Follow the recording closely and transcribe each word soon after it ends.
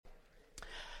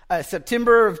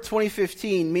September of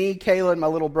 2015, me, Kayla, and my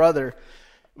little brother,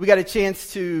 we got a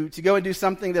chance to go and do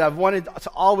something that I've wanted to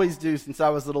always do since I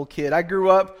was a little kid. I grew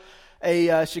up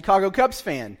a Chicago Cubs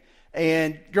fan.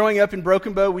 And growing up in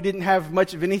Broken Bow, we didn't have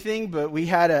much of anything, but we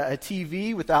had a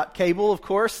TV without cable, of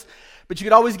course. But you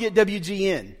could always get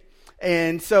WGN.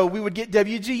 And so we would get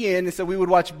WGN, and so we would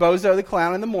watch Bozo the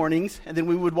Clown in the mornings, and then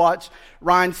we would watch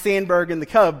Ryne Sandberg and the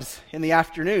Cubs in the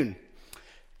afternoon.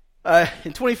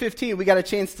 In 2015, we got a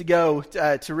chance to go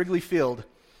to Wrigley Field.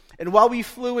 And while we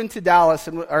flew into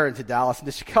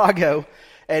Chicago,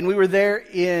 and we were there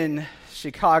in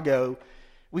Chicago,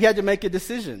 we had to make a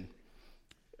decision.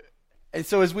 And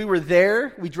so as we were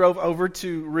there, we drove over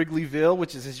to Wrigleyville,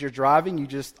 which is as you're driving, you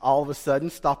just all of a sudden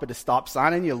stop at a stop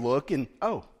sign and you look and,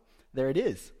 oh, there it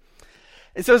is.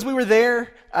 And so as we were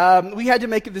there, we had to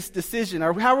make this decision.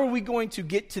 How are we going to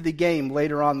get to the game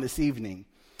later on this evening?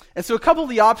 And so a couple of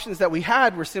the options that we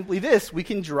had were simply this. We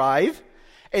can drive,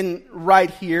 and right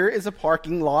here is a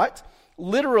parking lot,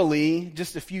 literally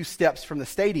just a few steps from the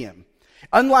stadium.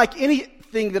 Unlike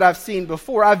anything that I've seen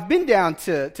before, I've been down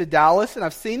to Dallas, and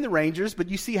I've seen the Rangers, but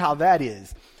you see how that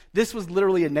is. This was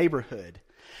literally a neighborhood.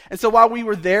 And so while we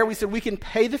were there, we said we can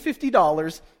pay the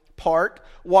 $50, park,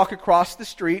 walk across the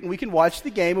street, and we can watch the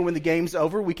game, and when the game's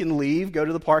over, we can leave, go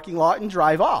to the parking lot, and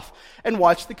drive off and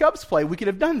watch the Cubs play. We could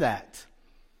have done that.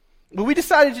 But we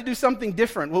decided to do something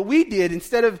different. What we did,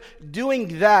 instead of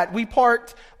doing that, we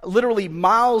parked literally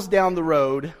miles down the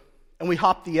road, and we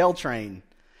hopped the L train.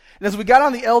 And as we got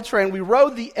on the L train, we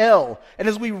rode the L. And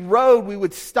as we rode, we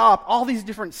would stop. All these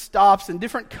different stops, and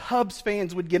different Cubs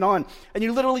fans would get on. And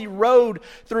you literally rode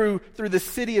through the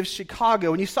city of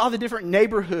Chicago, and you saw the different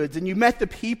neighborhoods, and you met the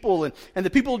people, and the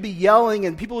people would be yelling,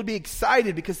 and people would be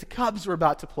excited because the Cubs were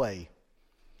about to play.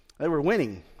 They were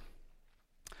winning.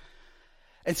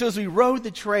 And so as we rode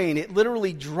the train, it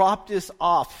literally dropped us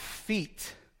off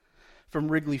feet from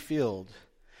Wrigley Field.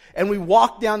 And we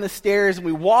walked down the stairs, and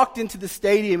we walked into the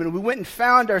stadium, and we went and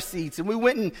found our seats, and we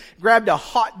went and grabbed a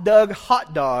hot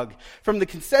dog from the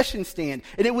concession stand,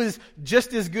 and it was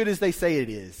just as good as they say it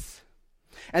is.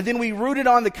 And then we rooted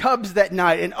on the Cubs that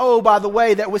night, and oh, by the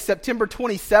way, that was September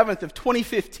 27th of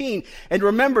 2015, and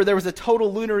remember, there was a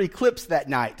total lunar eclipse that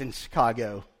night in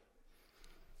Chicago.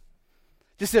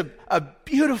 Just a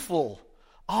beautiful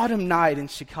autumn night in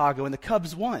Chicago, and the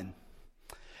Cubs won.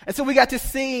 And so we got to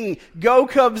sing "Go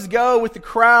Cubs Go" with the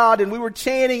crowd, and we were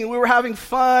chanting, and we were having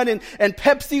fun, and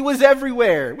Pepsi was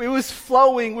everywhere. It was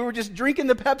flowing. We were just drinking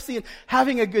the Pepsi and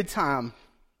having a good time.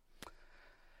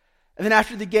 And then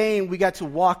after the game, we got to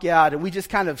walk out, and we just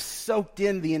kind of soaked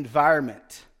in the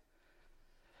environment.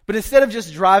 But instead of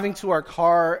just driving to our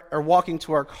car or walking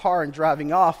to our car and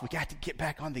driving off, we got to get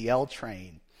back on the L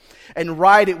train and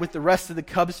ride it with the rest of the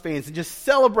Cubs fans and just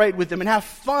celebrate with them and have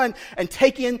fun and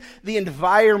take in the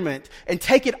environment and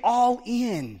take it all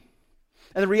in.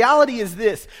 And the reality is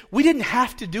this: we didn't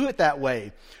have to do it that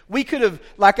way. We could have,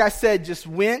 like I said, just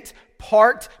went,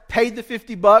 parked, paid the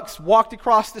 $50, walked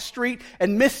across the street,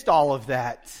 and missed all of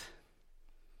that.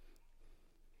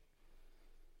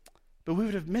 But we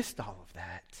would have missed all of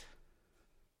that.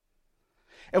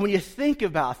 And when you think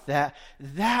about that,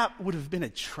 that would have been a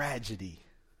tragedy.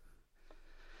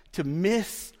 To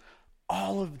miss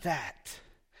all of that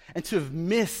and to have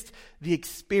missed the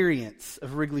experience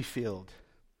of Wrigley Field.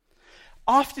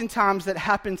 Oftentimes that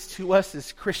happens to us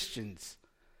as Christians,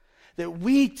 that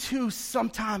we too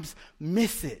sometimes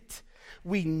miss it.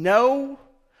 We know,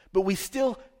 but we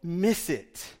still miss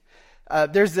it.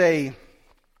 There's a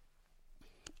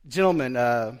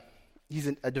gentleman, he's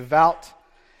a devout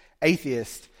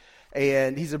atheist,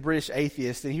 and he's a British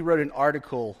atheist, and he wrote an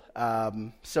article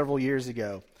several years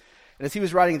ago. And as he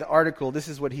was writing the article, this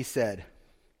is what he said.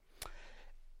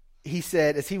 He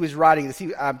said, as he was writing this,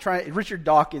 Richard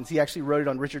Dawkins, he actually wrote it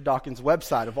on Richard Dawkins'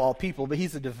 website of all people, but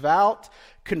he's a devout,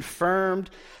 confirmed,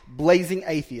 blazing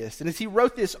atheist. And as he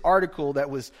wrote this article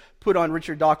that was put on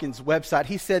Richard Dawkins' website,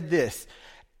 he said this: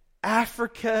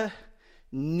 Africa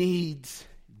needs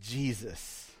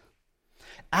Jesus.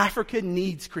 Africa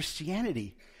needs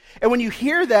Christianity. And when you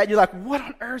hear that, you're like, what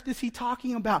on earth is he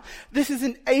talking about? This is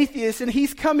an atheist, and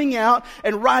he's coming out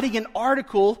and writing an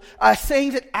article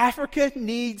saying that Africa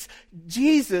needs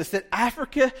Jesus, that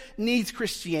Africa needs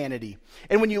Christianity.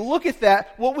 And when you look at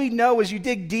that, what we know as you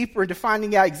dig deeper into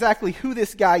finding out exactly who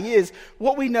this guy is,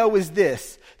 what we know is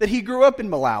this: that he grew up in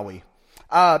Malawi.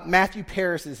 Matthew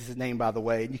Paris is his name, by the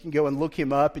way, and you can go and look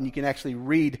him up, and you can actually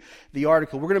read the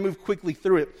article. We're going to move quickly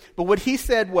through it. But what he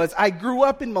said was, I grew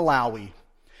up in Malawi.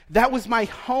 That was my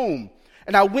home.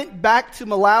 And I went back to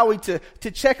Malawi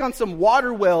to check on some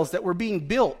water wells that were being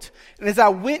built. And as I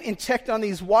went and checked on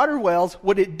these water wells,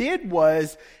 what it did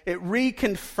was it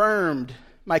reconfirmed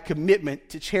my commitment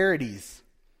to charities.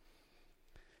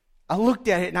 I looked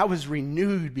at it and I was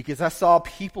renewed because I saw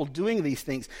people doing these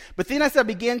things. But then as I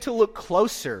began to look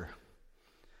closer,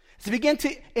 as I began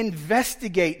to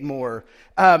investigate more,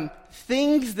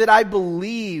 things that I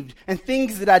believed and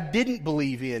things that I didn't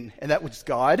believe in, and that was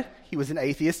God. He was an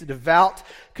atheist, a devout,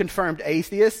 confirmed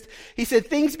atheist. He said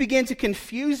things began to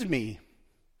confuse me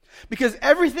because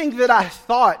everything that I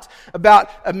thought about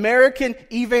American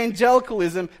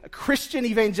evangelicalism, Christian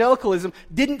evangelicalism,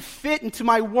 didn't fit into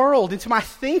my world, into my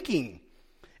thinking.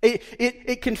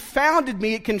 It confounded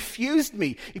me, it confused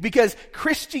me, because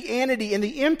Christianity and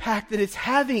the impact that it's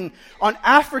having on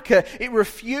Africa, it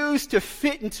refused to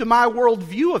fit into my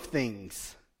worldview of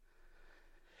things.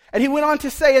 And he went on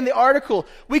to say in the article,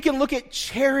 we can look at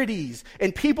charities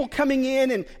and people coming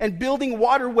in and building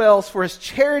water wells for us,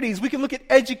 charities. We can look at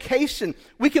education.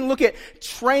 We can look at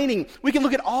training. We can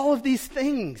look at all of these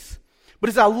things. But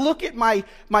as I look at my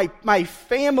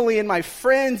family and my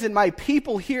friends and my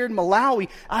people here in Malawi,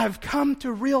 I have come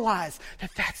to realize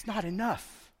that that's not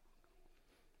enough.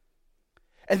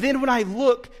 And then when I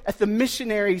look at the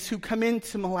missionaries who come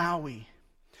into Malawi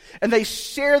and they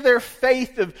share their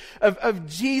faith of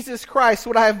Jesus Christ,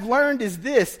 what I have learned is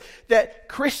this, that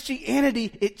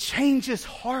Christianity, it changes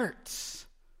hearts.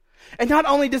 And not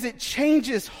only does it change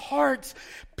hearts,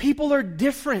 people are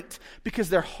different because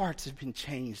their hearts have been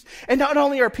changed. And not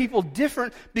only are people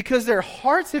different because their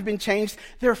hearts have been changed,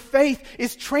 their faith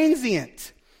is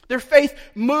transient. Their faith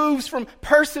moves from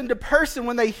person to person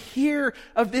when they hear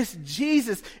of this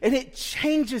Jesus, and it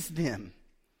changes them.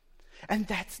 And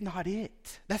that's not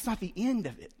it. That's not the end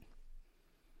of it.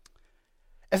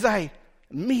 As I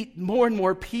meet more and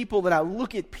more people, and I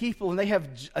look at people and they have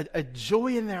a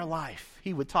joy in their life,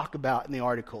 he would talk about in the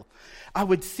article. I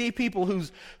would see people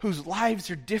whose lives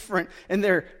are different and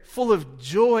they're full of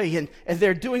joy and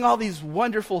they're doing all these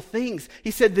wonderful things.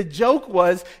 He said the joke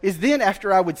is then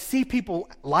after I would see people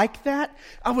like that,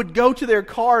 I would go to their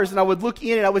cars and I would look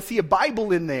in and I would see a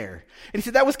Bible in there. And he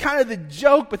said that was kind of the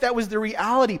joke, but that was the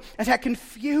reality. And that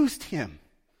confused him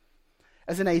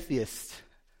as an atheist,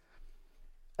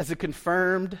 as a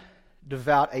confirmed,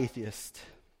 devout atheist.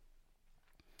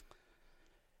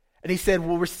 And he said,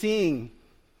 what we're seeing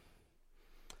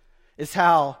is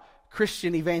how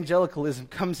Christian evangelicalism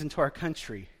comes into our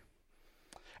country.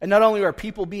 And not only are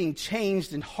people being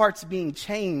changed and hearts being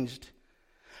changed,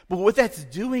 but what that's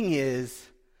doing is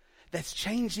that's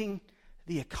changing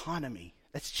the economy.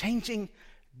 That's changing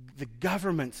the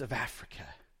governments of Africa.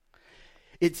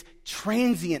 It's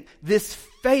transient. This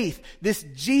faith, this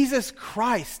Jesus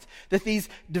Christ that these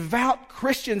devout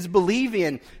Christians believe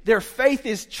in, their faith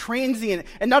is transient.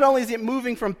 And not only is it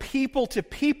moving from people to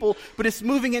people, but it's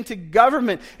moving into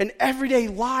government and everyday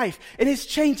life. And it's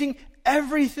changing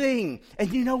everything.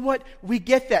 And you know what? We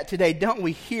get that today, don't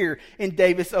we, here in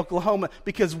Davis, Oklahoma,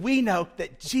 because we know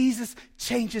that Jesus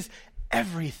changes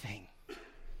everything.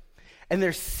 And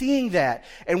they're seeing that.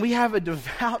 And we have a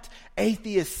devout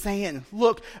atheist saying,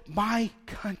 look, my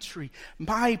country,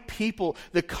 my people,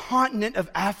 the continent of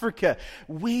Africa,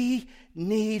 we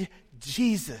need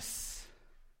Jesus.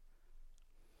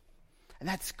 And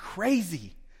that's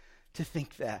crazy to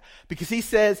think that. Because he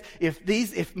says,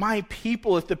 if my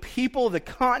people, if the people of the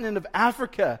continent of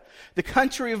Africa, the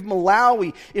country of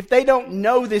Malawi, if they don't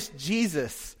know this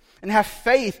Jesus and have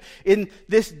faith in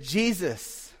this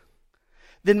Jesus,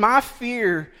 then my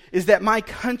fear is that my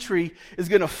country is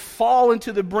going to fall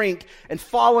into the brink and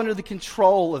fall under the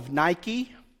control of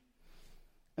Nike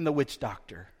and the witch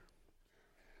doctor.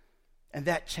 And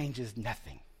that changes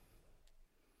nothing.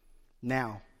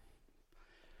 Now,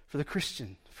 for the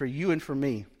Christian, for you and for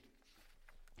me,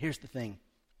 here's the thing.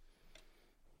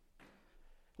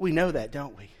 We know that,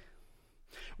 don't we?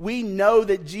 We know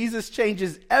that Jesus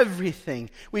changes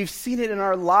everything. We've seen it in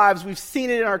our lives. We've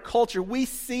seen it in our culture. We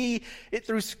see it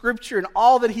through Scripture and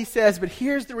all that he says. But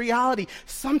here's the reality.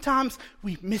 Sometimes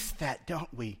we miss that,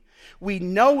 don't we? We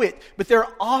know it, but there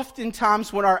are often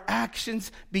times when our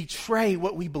actions betray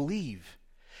what we believe.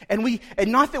 And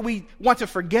not that we want to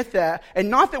forget that,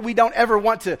 and not that we don't ever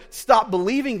want to stop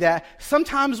believing that.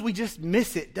 Sometimes we just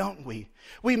miss it, don't we?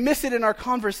 We miss it in our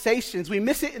conversations. We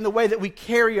miss it in the way that we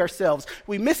carry ourselves.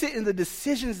 We miss it in the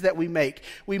decisions that we make.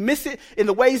 We miss it in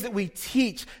the ways that we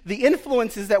teach, the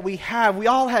influences that we have. We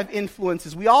all have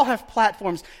influences. We all have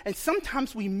platforms. And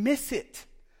sometimes we miss it.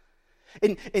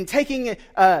 in taking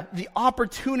the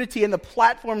opportunity and the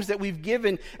platforms that we've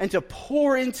given and to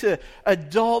pour into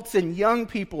adults and young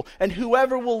people and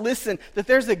whoever will listen, that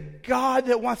there's a God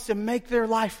that wants to make their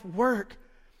life work.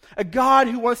 A God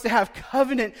who wants to have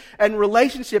covenant and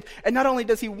relationship. And not only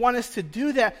does he want us to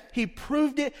do that, he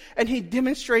proved it and he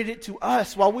demonstrated it to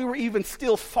us while we were even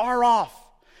still far off.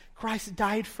 Christ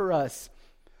died for us.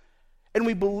 And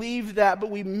we believe that, but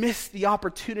we miss the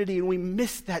opportunity and we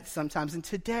miss that sometimes. And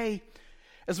today,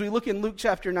 as we look in Luke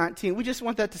chapter 19, we just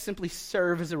want that to simply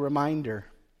serve as a reminder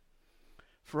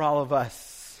for all of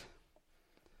us.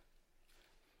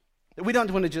 That we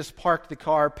don't want to just park the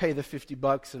car, pay the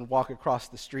 $50 and walk across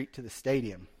the street to the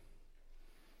stadium.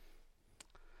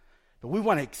 But we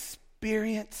want to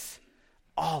experience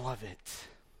all of it.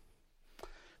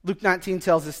 Luke 19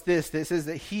 tells us this. It says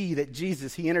that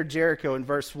Jesus, he entered Jericho in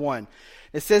verse 1.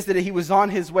 It says that he was on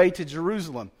his way to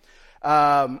Jerusalem.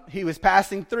 He was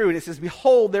passing through, and it says,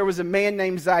 behold, there was a man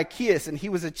named Zacchaeus, and he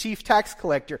was a chief tax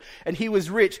collector, and he was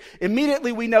rich.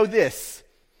 Immediately we know this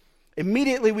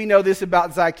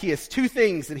about Zacchaeus. Two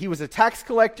things, that he was a tax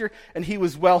collector and he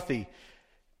was wealthy.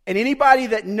 And anybody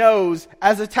that knows,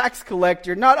 as a tax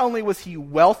collector, not only was he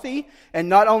wealthy and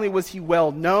not only was he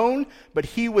well known, but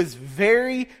he was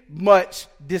very much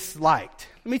disliked.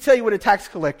 Let me tell you what a tax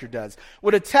collector does.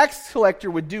 What a tax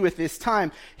collector would do at this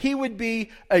time, he would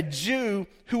be a Jew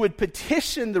who would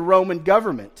petition the Roman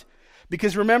government.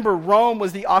 Because remember, Rome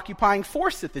was the occupying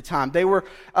force at the time. They were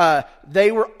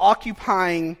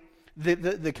occupying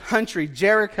the country,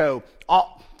 Jericho,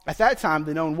 at that time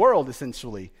the known world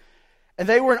essentially. And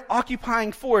they were an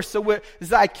occupying force. So what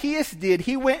Zacchaeus did,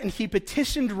 he went and he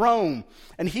petitioned Rome.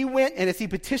 And as he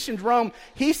petitioned Rome,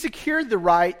 he secured the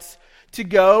rights to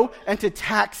go and to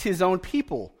tax his own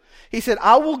people. He said,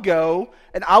 I will go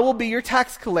and I will be your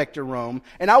tax collector, Rome,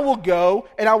 and I will go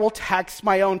and I will tax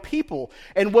my own people.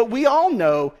 And what we all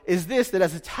know is this, that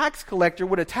as a tax collector,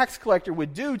 what a tax collector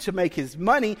would do to make his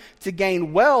money, to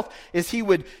gain wealth, is he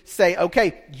would say,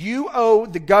 okay, you owe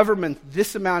the government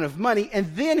this amount of money,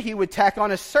 and then he would tack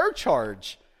on a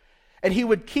surcharge. And he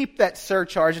would keep that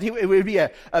surcharge, and it would be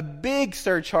a big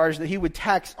surcharge that he would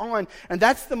tax on, and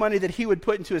that's the money that he would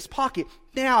put into his pocket.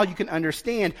 Now you can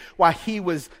understand why he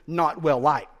was not well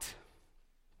liked.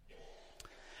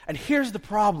 And here's the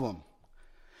problem.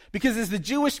 Because as the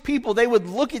Jewish people, they would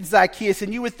look at Zacchaeus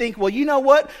and you would think, well, you know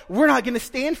what? We're not going to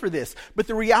stand for this. But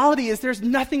the reality is there's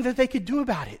nothing that they could do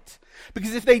about it.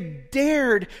 Because if they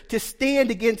dared to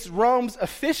stand against Rome's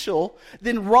official,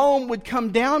 then Rome would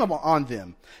come down on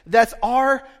them. That's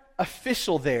our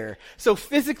official there. So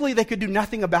physically, they could do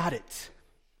nothing about it.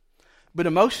 But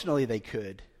emotionally, they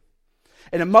could.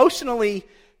 And emotionally,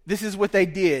 this is what they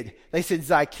did. They said,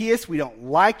 Zacchaeus, we don't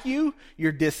like you.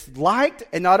 You're disliked.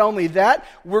 And not only that,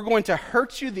 we're going to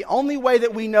hurt you the only way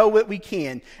that we know what we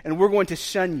can. And we're going to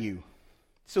shun you.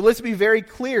 So let's be very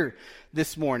clear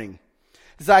this morning.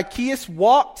 Zacchaeus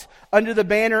walked under the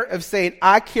banner of saying,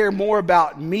 I care more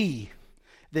about me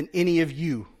than any of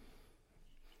you.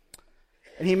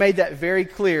 And he made that very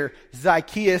clear.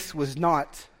 Zacchaeus was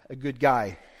not a good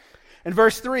guy. In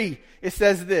verse 3, it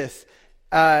says this,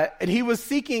 and he was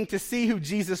seeking to see who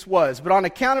Jesus was, but on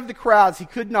account of the crowds, he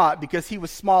could not because he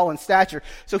was small in stature.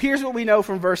 So here's what we know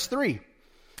from verse 3.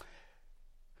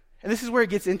 And this is where it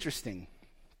gets interesting.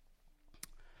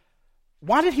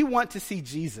 Why did he want to see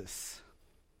Jesus?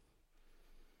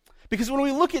 Because when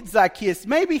we look at Zacchaeus,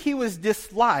 maybe he was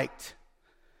disliked,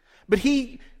 but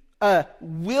he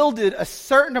wielded a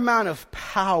certain amount of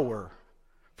power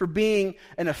for being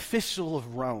an official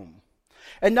of Rome.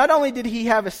 And not only did he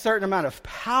have a certain amount of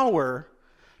power,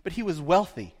 but he was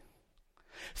wealthy.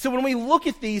 So when we look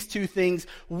at these two things,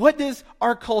 what does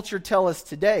our culture tell us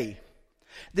today?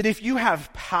 That if you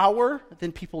have power,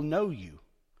 then people know you.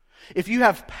 If you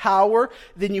have power,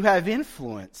 then you have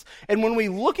influence. And when we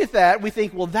look at that, we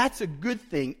think, well, that's a good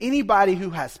thing. Anybody who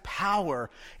has power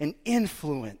and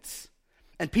influence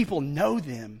and people know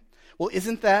them, well,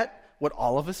 isn't that what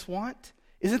all of us want?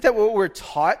 Isn't that what we're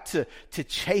taught to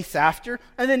chase after?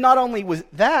 And then not only was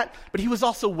that, but he was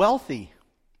also wealthy.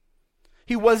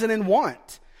 He wasn't in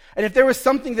want. And if there was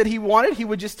something that he wanted, he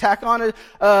would just tack on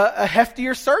a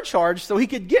heftier surcharge so he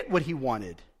could get what he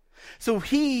wanted. So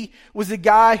he was a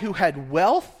guy who had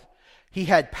wealth, he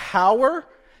had power,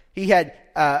 he had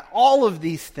all of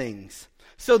these things.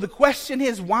 So the question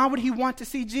is, why would he want to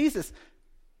see Jesus?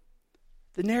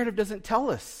 The narrative doesn't tell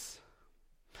us.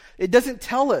 It doesn't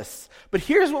tell us. But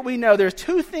here's what we know. There's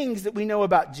two things that we know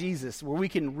about Jesus where we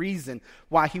can reason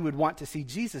why he would want to see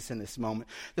Jesus in this moment.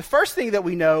 The first thing that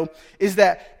we know is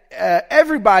that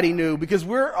everybody knew, because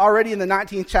we're already in the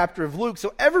 19th chapter of Luke,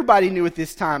 so everybody knew at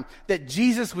this time that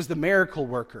Jesus was the miracle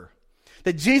worker.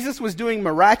 That Jesus was doing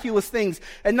miraculous things.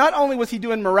 And not only was he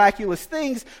doing miraculous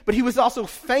things, but he was also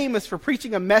famous for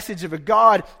preaching a message of a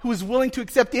God who was willing to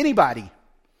accept anybody.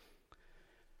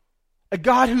 A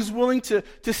God who's willing to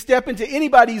step into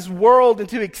anybody's world and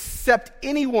to accept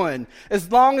anyone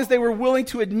as long as they were willing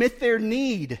to admit their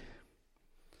need.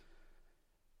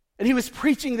 And he was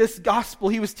preaching this gospel.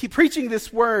 He was preaching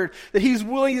this word that he's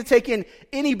willing to take in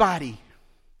anybody,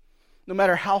 no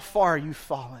matter how far you've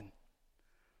fallen.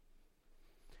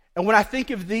 And when I think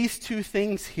of these two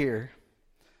things here,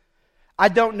 I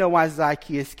don't know why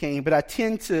Zacchaeus came, but I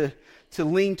tend to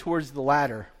lean towards the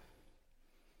latter.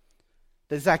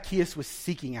 That Zacchaeus was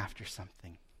seeking after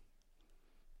something.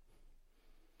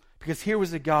 Because here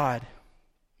was a God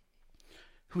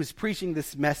who was preaching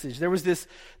this message. There was this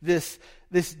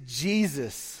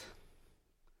Jesus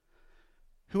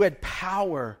who had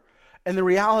power. And the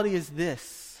reality is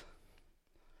this: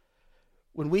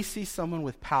 when we see someone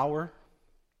with power,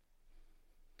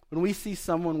 when we see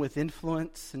someone with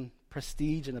influence and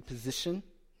prestige and a position,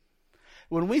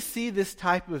 when we see this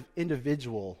type of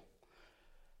individual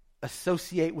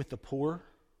associate with the poor,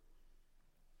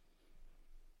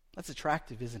 that's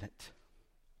attractive, isn't it?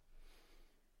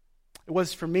 It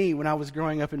was for me when I was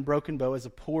growing up in Broken Bow as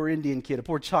a poor Indian kid, a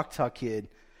poor Choctaw kid.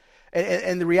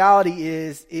 And the reality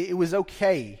is, it was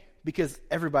okay because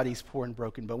everybody's poor in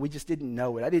Broken Bow. We just didn't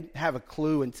know it. I didn't have a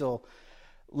clue until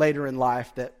later in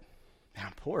life that, man,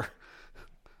 I'm poor.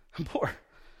 I'm poor.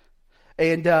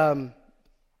 And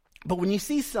but when you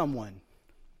see someone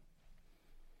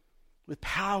with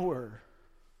power,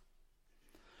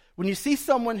 when you see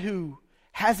someone who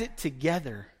has it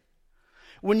together,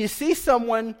 when you see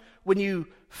someone, when you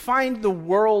find the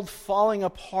world falling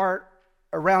apart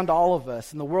around all of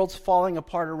us and the world's falling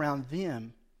apart around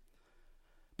them,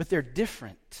 but they're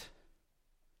different,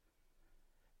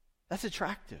 that's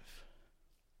attractive.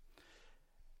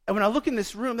 And when I look in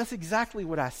this room, that's exactly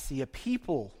what I see. A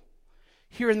people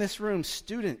here in this room,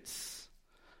 students,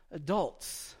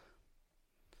 adults,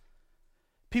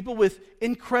 people with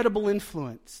incredible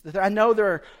influence. That I know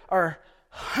there are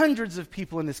hundreds of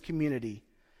people in this community.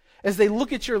 As they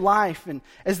look at your life and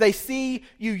as they see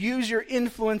you use your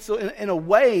influence in a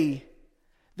way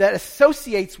that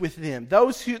associates with them,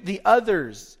 the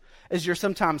others, as you're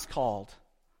sometimes called.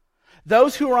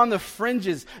 Those who are on the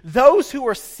fringes, those who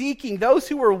are seeking, those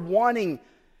who are wanting,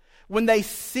 when they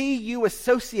see you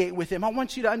associate with them, I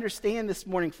want you to understand this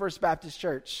morning, First Baptist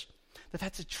Church,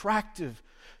 that's attractive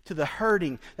to the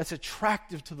hurting, that's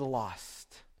attractive to the lost.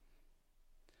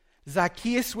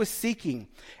 Zacchaeus was seeking.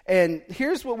 And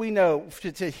here's what we know.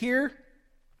 To hear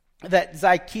that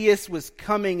Zacchaeus was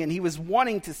coming and he was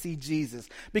wanting to see Jesus.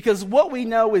 Because what we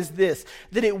know is this,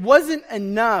 that it wasn't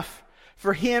enough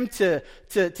for him to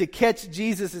catch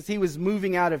Jesus as he was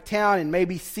moving out of town and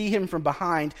maybe see him from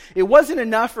behind. It wasn't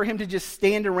enough for him to just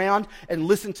stand around and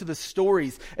listen to the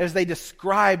stories as they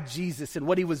described Jesus and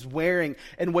what he was wearing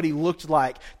and what he looked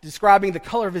like, describing the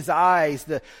color of his eyes,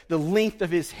 the length of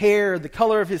his hair, the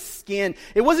color of his skin.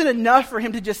 It wasn't enough for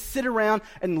him to just sit around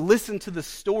and listen to the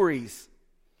stories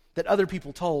that other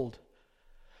people told.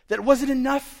 That wasn't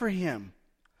enough for him.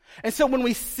 And so when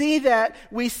we see that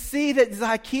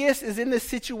Zacchaeus is in this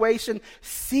situation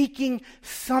seeking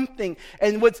something.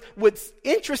 And what's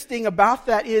interesting about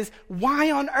that is,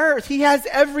 why on earth? He has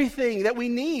everything that we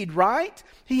need, right?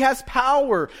 He has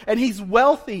power and he's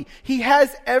wealthy. He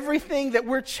has everything that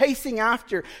we're chasing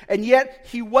after. And yet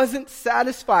he wasn't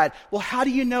satisfied. Well, how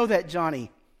do you know that,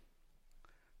 Johnny?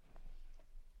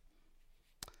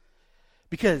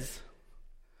 Because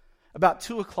about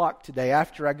 2 o'clock today,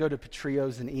 after I go to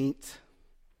Patrio's and eat,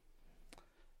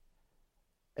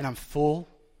 and I'm full,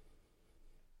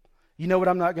 you know what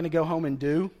I'm not going to go home and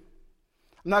do?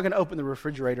 I'm not going to open the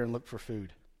refrigerator and look for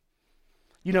food.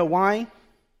 You know why?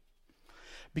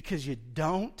 Because you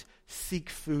don't seek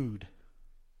food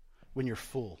when you're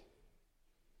full,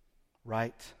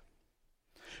 right?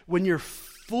 When you're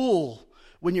full,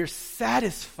 when you're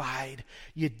satisfied,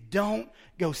 you don't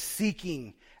go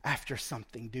seeking after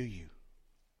something, do you?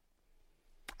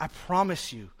 I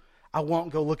promise you, I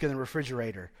won't go look in the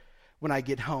refrigerator when I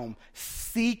get home.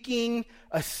 Seeking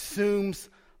assumes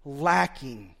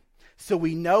lacking. So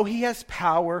we know he has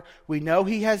power, we know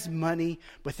he has money,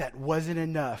 but that wasn't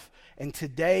enough. And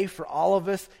today, for all of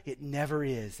us, it never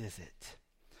is it?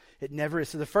 It never is.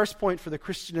 So the first point for the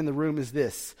Christian in the room is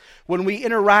this. When we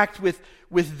interact with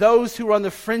those who are on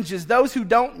the fringes, those who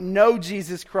don't know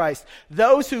Jesus Christ,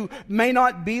 those who may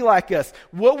not be like us,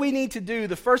 what we need to do,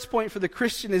 the first point for the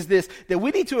Christian is this, that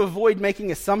we need to avoid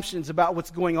making assumptions about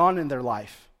what's going on in their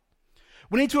life.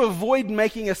 We need to avoid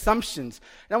making assumptions.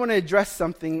 And I want to address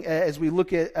something as we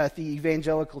look at the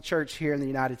evangelical church here in the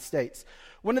United States.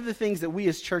 One of the things that we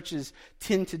as churches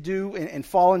tend to do and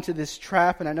fall into this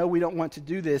trap, and I know we don't want to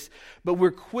do this, but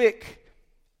we're quick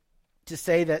to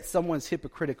say that someone's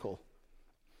hypocritical.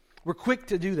 We're quick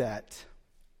to do that.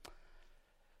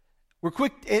 We're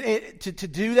quick to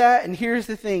do that, and here's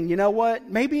the thing. You know what?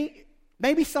 Maybe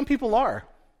some people are.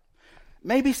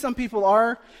 Maybe some people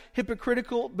are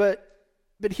hypocritical, but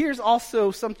here's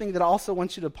also something that I also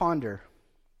want you to ponder.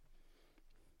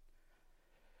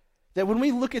 That when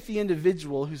we look at the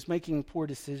individual who's making poor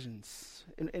decisions,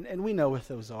 and we know what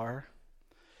those are,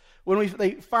 when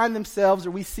they find themselves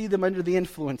or we see them under the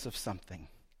influence of something,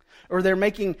 or they're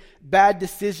making bad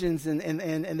decisions and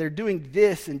they're doing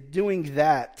this and doing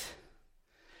that,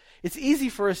 it's easy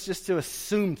for us just to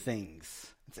assume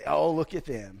things and say, oh, look at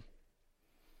them,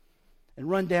 and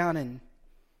run down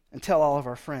and tell all of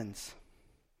our friends.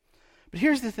 But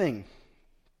here's the thing.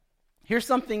 Here's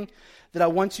something that I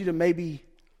want you to maybe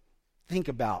think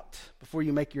about before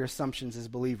you make your assumptions as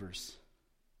believers.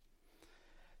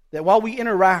 That while we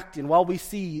interact and while we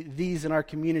see these in our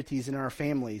communities and in our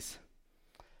families,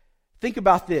 think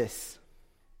about this.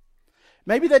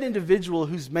 Maybe that individual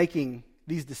who's making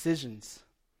these decisions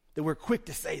that we're quick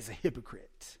to say is a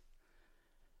hypocrite.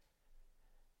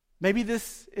 Maybe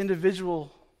this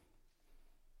individual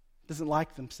doesn't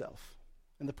like themselves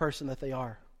and the person that they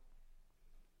are.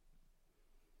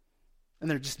 And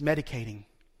they're just medicating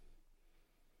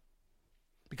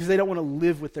because they don't want to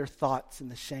live with their thoughts and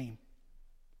the shame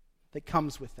that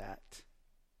comes with that.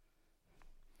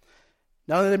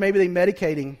 Not only maybe they're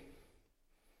medicating,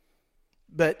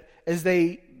 but as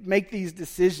they make these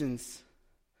decisions,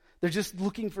 they're just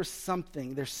looking for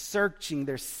something. They're searching,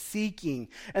 they're seeking,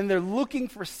 and they're looking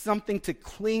for something to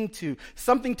cling to,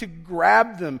 something to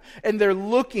grab them. And they're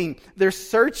looking, they're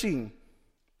searching,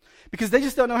 because they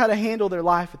just don't know how to handle their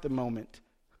life at the moment.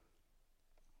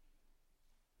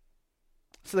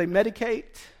 So they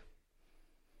medicate.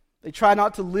 They try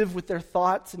not to live with their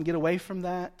thoughts and get away from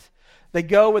that. They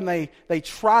go and they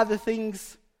try the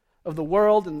things of the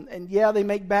world, and yeah, they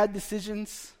make bad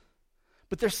decisions.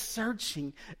 But they're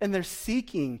searching and they're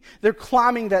seeking. They're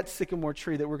climbing that sycamore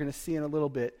tree that we're going to see in a little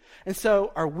bit. And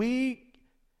so are we,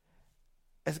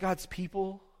 as God's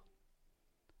people,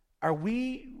 are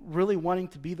we really wanting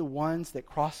to be the ones that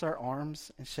cross our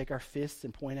arms and shake our fists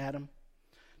and point at them?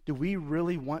 Do we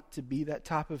really want to be that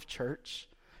type of church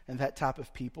and that type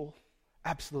of people?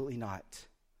 Absolutely not.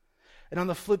 And on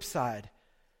the flip side,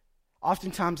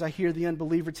 oftentimes I hear the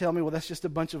unbeliever tell me, well, that's just a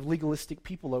bunch of legalistic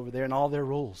people over there and all their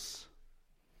rules.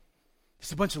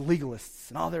 It's a bunch of legalists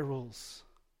and all their rules.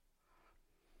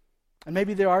 And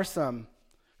maybe there are some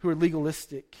who are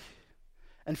legalistic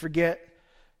and forget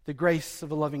the grace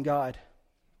of a loving God.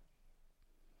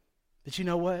 But you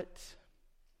know what?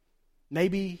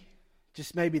 Maybe,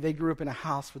 just maybe, they grew up in a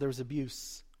house where there was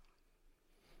abuse.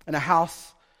 In a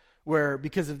house where,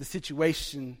 because of the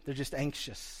situation, they're just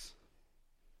anxious.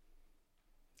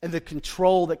 And the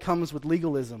control that comes with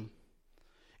legalism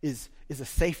is a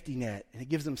safety net, and it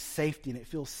gives them safety, and it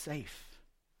feels safe.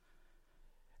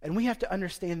 And we have to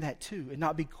understand that too, and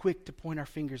not be quick to point our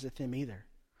fingers at them either.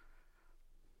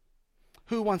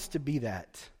 Who wants to be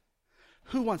that?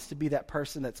 Who wants to be that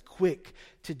person that's quick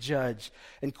to judge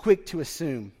and quick to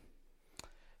assume?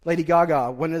 Lady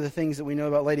Gaga, one of the things that we know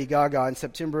about Lady Gaga, in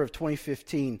September of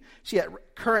 2015,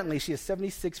 currently she has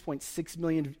 76.6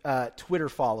 million Twitter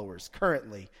followers,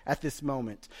 currently, at this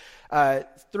moment.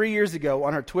 3 years ago,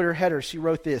 on her Twitter header, she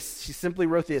simply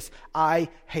wrote this, "I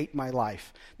hate my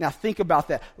life." Now think about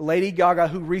that. Lady Gaga,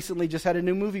 who recently just had a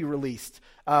new movie released,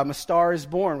 A Star is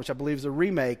Born, which I believe is a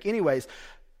remake. Anyways,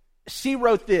 she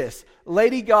wrote this,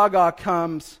 "Lady Gaga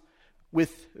comes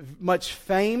with much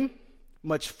fame,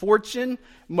 much fortune,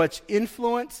 much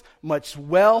influence, much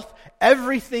wealth,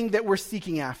 everything that we're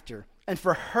seeking after. And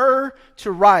for her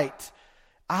to write,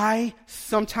 'I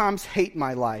sometimes hate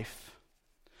my life,'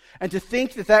 and to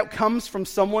think that that comes from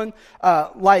someone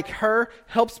like her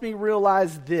helps me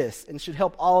realize this, and should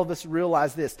help all of us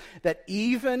realize this, that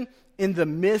even in the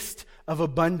midst of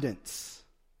abundance,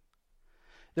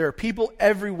 there are people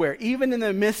everywhere. Even in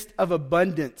the midst of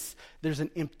abundance, there's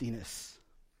an emptiness.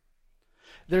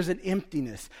 There's an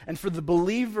emptiness. And for the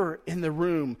believer in the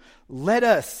room, let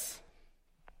us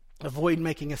avoid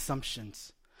making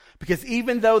assumptions. Because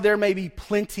even though there may be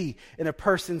plenty in a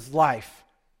person's life,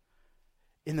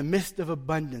 in the midst of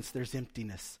abundance, there's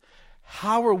emptiness.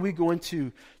 How are we going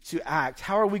to act?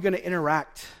 How are we going to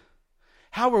interact?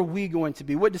 How are we going to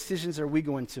be? What decisions are we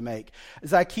going to make?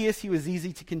 Zacchaeus, he was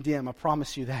easy to condemn. I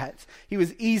promise you that. He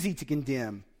was easy to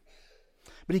condemn.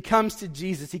 But he comes to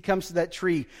Jesus. He comes to that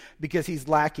tree because he's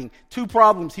lacking. Two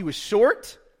problems. He was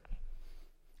short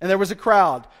and there was a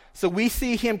crowd. So we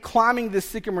see him climbing this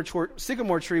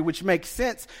sycamore tree, which makes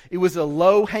sense. It was a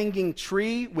low-hanging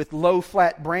tree with low,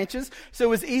 flat branches. So it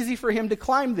was easy for him to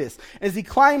climb this. As he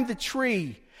climbed the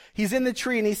tree, he's in the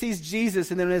tree and he sees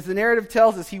Jesus. And then as the narrative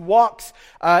tells us, he walks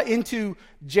into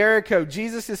Jericho.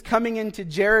 Jesus is coming into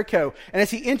Jericho. And as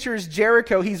he enters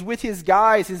Jericho, he's with his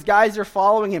guys. His guys are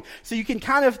following him. So you can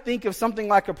kind of think of something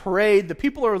like a parade. The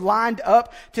people are lined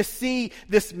up to see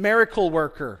this miracle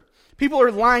worker. People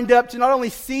are lined up to not only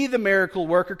see the miracle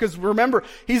worker, because remember,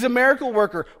 he's a miracle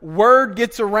worker. Word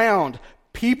gets around.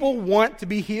 People want to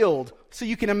be healed. So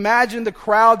you can imagine the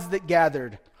crowds that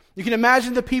gathered. You can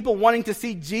imagine the people wanting to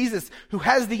see Jesus, who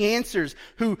has the answers,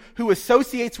 who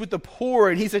associates with the poor,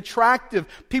 and he's attractive.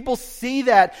 People see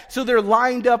that, so they're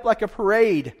lined up like a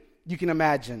parade, you can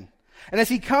imagine. And as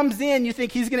he comes in, you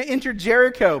think he's going to enter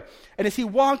Jericho. And as he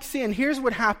walks in, here's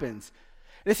what happens.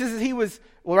 It says that he was,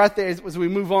 well, right there, as we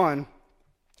move on,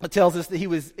 it tells us that he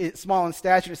was small in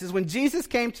stature. It says, when Jesus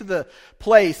came to the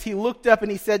place, he looked up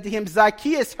and he said to him,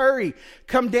 Zacchaeus, hurry,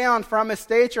 come down, for I must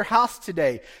stay at your house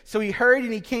today. So he hurried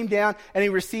and he came down and he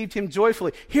received him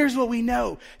joyfully. Here's what we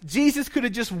know. Jesus could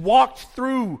have just walked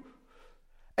through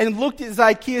and looked at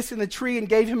Zacchaeus in the tree and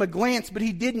gave him a glance, but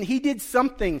he didn't. He did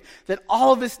something that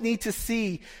all of us need to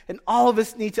see and all of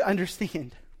us need to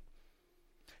understand.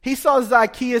 He saw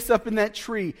Zacchaeus up in that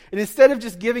tree. And instead of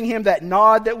just giving him that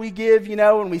nod that we give,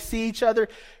 when we see each other,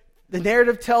 the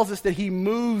narrative tells us that he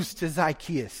moves to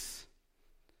Zacchaeus.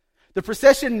 The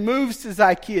procession moves to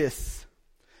Zacchaeus.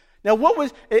 Now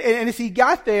and as he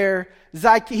got there,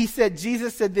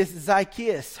 Jesus said this,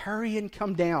 Zacchaeus, hurry and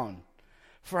come down,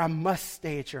 for I must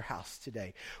stay at your house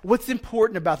today. What's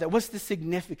important about that? What's the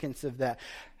significance of that?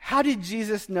 How did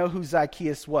Jesus know who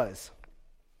Zacchaeus was?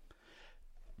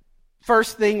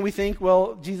 First thing we think,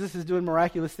 well, Jesus is doing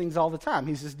miraculous things all the time.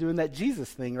 He's just doing that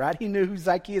Jesus thing, right? He knew who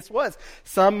Zacchaeus was.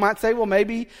 Some might say, well,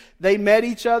 maybe they met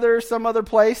each other some other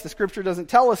place. The scripture doesn't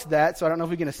tell us that, so I don't know if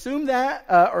we can assume that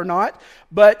or not.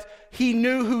 But he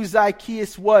knew who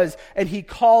Zacchaeus was, and he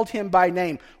called him by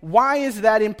name. Why is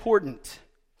that important?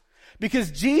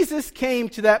 Because Jesus came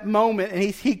to that moment, and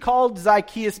he called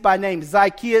Zacchaeus by name.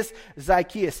 Zacchaeus,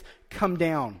 Zacchaeus, come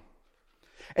down.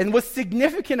 And what's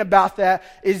significant about that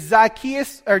is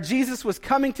Jesus was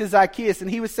coming to Zacchaeus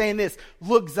and he was saying this,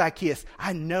 look, Zacchaeus,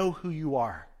 I know who you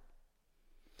are.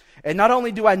 And not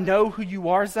only do I know who you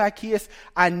are, Zacchaeus,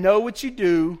 I know what you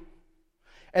do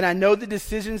and I know the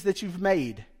decisions that you've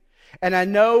made. And I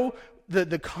know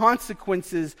the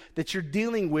consequences that you're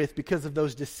dealing with because of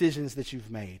those decisions that you've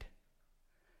made.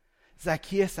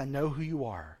 Zacchaeus, I know who you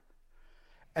are.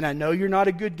 And I know you're not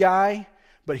a good guy.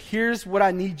 But here's what I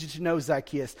need you to know,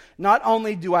 Zacchaeus. Not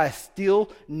only do I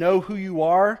still know who you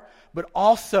are, but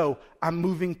also I'm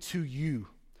moving to you.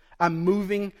 I'm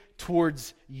moving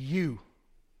towards you.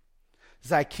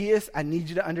 Zacchaeus, I need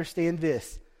you to understand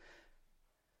this.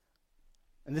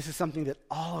 And this is something that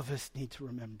all of us need to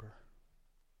remember.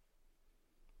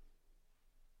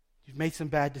 You've made some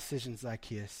bad decisions,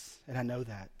 Zacchaeus, and I know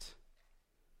that.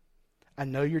 I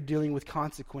know you're dealing with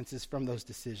consequences from those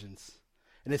decisions.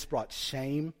 And it's brought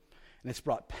shame and it's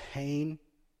brought pain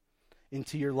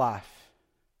into your life.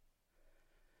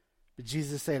 But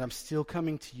Jesus is saying, I'm still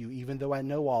coming to you, even though I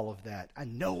know all of that. I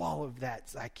know all of that,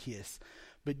 Zacchaeus.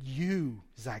 But you,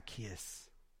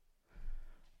 Zacchaeus,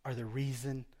 are the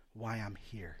reason why I'm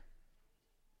here.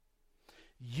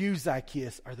 You,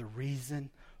 Zacchaeus, are the reason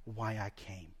why I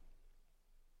came.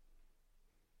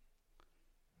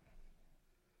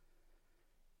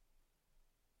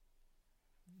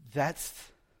 That's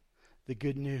the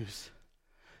good news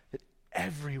that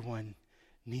everyone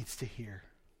needs to hear.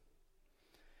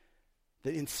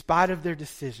 That in spite of their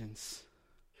decisions,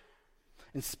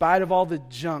 in spite of all the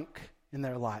junk in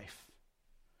their life,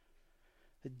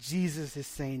 that Jesus is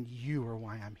saying, you are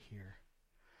why I'm here.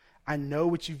 I know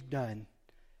what you've done,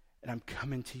 and I'm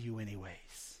coming to you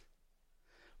anyways.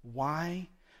 Why?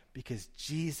 Because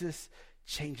Jesus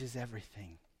changes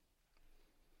everything.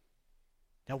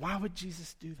 Now, why would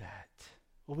Jesus do that?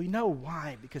 Well, we know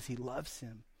why, because he loves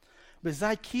him. But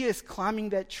Zacchaeus climbing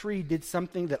that tree did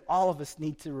something that all of us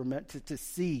need to remember, to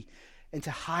see and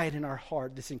to hide in our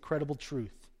heart, this incredible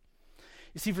truth.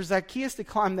 You see, for Zacchaeus to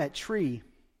climb that tree,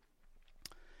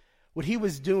 What he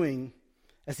was doing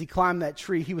as he climbed that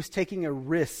tree, he was taking a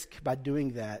risk by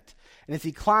doing that. And as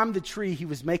he climbed the tree, he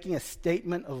was making a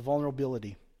statement of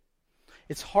vulnerability.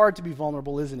 It's hard to be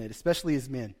vulnerable, isn't it? Especially as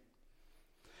men.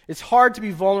 It's hard to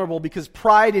be vulnerable because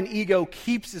pride and ego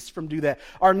keeps us from doing that.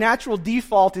 Our natural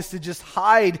default is to just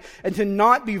hide and to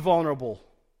not be vulnerable.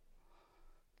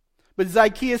 But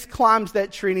Zacchaeus climbs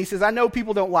that tree and he says, I know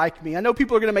people don't like me. I know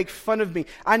people are going to make fun of me.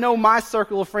 I know my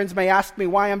circle of friends may ask me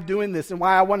why I'm doing this and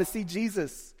why I want to see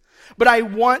Jesus. But I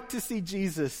want to see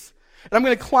Jesus. And I'm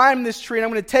going to climb this tree and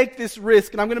I'm going to take this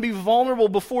risk and I'm going to be vulnerable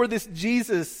before this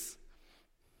Jesus.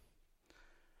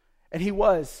 And he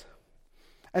was.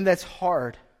 And that's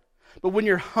hard. But when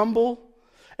you're humble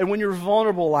and when you're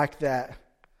vulnerable like that,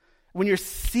 when you're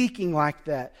seeking like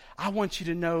that, I want you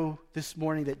to know this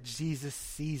morning that Jesus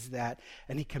sees that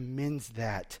and he commends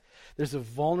that. There's a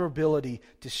vulnerability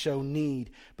to show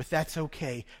need, but that's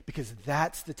okay because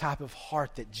that's the type of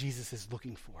heart that Jesus is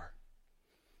looking for.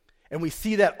 And we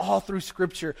see that all through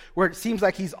Scripture where it seems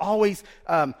like he's always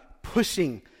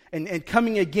pushing and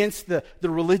coming against the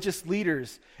religious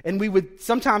leaders. And we would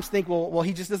sometimes think, well,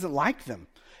 he just doesn't like them.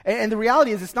 And the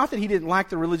reality is it's not that he didn't like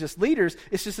the religious leaders,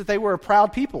 it's just that they were a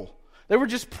proud people. They were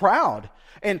just proud.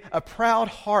 And a proud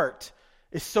heart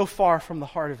is so far from the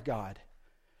heart of God.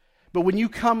 But when you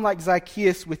come like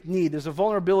Zacchaeus with need, there's a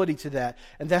vulnerability to that.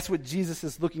 And that's what Jesus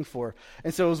is looking for.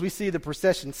 And so as we see the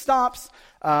procession stops,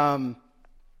 and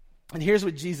here's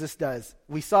what Jesus does.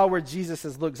 We saw where Jesus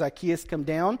says, look, Zacchaeus, come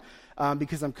down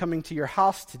because I'm coming to your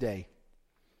house today.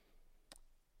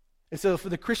 And so for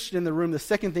the Christian in the room, the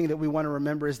second thing that we want to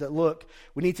remember is that, look,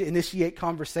 we need to initiate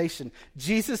conversation.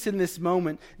 Jesus in this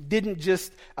moment didn't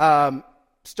just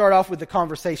start off with the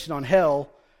conversation on hell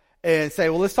and say,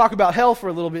 well, let's talk about hell for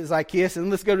a little bit, Zacchaeus, and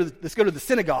let's go to the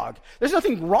synagogue. There's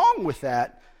nothing wrong with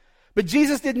that. But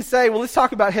Jesus didn't say, well, let's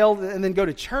talk about hell and then go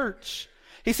to church.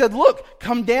 He said, look,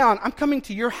 come down. I'm coming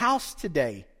to your house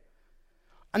today.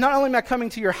 And not only am I coming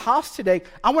to your house today,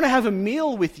 I want to have a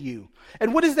meal with you.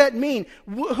 And what does that mean?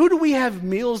 Who do we have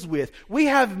meals with? We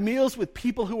have meals with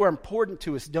people who are important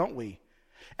to us, don't we?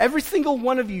 Every single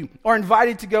one of you are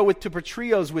invited to go to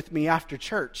Patrios with me after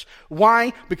church.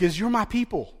 Why? Because you're my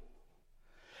people.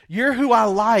 You're who I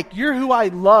like. You're who I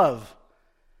love.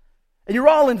 And you're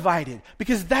all invited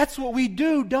because that's what we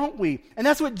do, don't we? And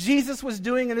that's what Jesus was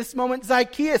doing in this moment.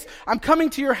 Zacchaeus, I'm coming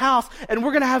to your house and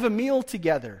we're going to have a meal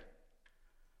together.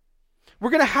 We're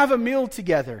going to have a meal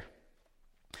together.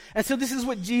 And so this is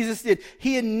what Jesus did.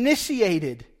 He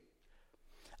initiated.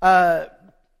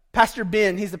 Pastor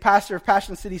Ben, he's the pastor of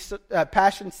Passion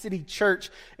City Church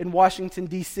in Washington,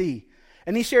 D.C.,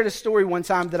 and he shared a story one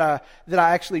time that I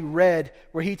actually read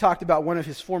where he talked about one of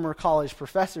his former college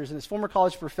professors. And his former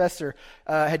college professor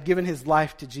had given his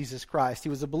life to Jesus Christ.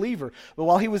 He was a believer. But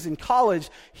while he was in college,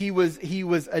 he was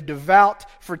a devout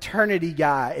fraternity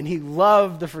guy. And he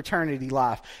loved the fraternity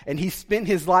life. And he spent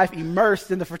his life immersed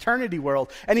in the fraternity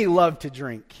world. And he loved to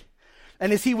drink.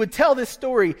 And as he would tell this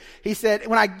story, he said,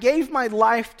 when I gave my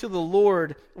life to the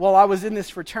Lord while I was in this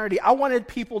fraternity, I wanted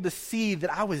people to see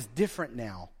that I was different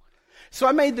now. So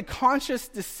I made the conscious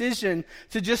decision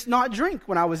to just not drink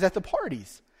when I was at the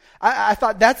parties. I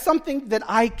thought that's something that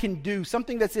I can do,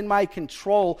 something that's in my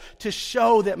control to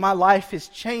show that my life has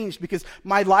changed because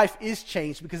my life is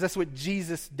changed because that's what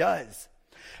Jesus does.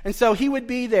 And so he would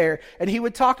be there and he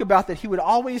would talk about that he would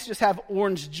always just have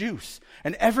orange juice.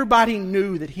 And everybody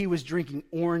knew that he was drinking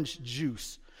orange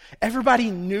juice.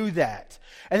 Everybody knew that.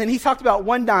 And then he talked about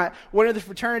one night, one of the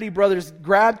fraternity brothers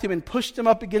grabbed him and pushed him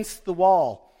up against the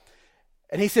wall.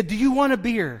 And he said, do you want a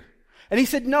beer? And he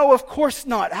said, no, of course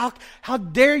not. How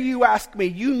dare you ask me?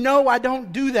 You know I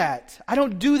don't do that. I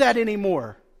don't do that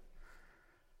anymore.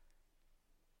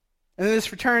 And then this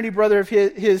fraternity brother of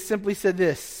his simply said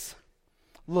this,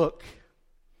 look,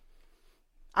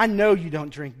 I know you don't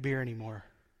drink beer anymore.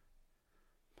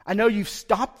 I know you've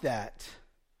stopped that.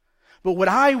 But what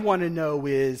I want to know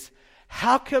is,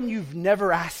 how come you've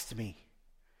never asked me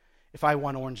if I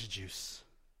want orange juice?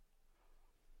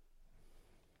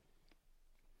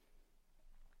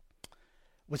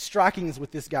 What's striking is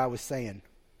what this guy was saying.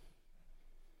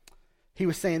 He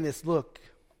was saying this, look,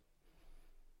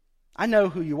 I know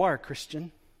who you are,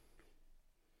 Christian.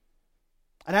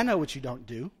 And I know what you don't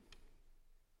do.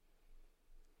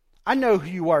 I know who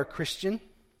you are, Christian.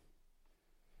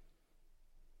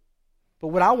 But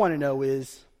what I want to know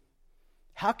is,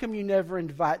 how come you never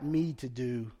invite me to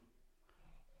do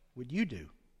what you do?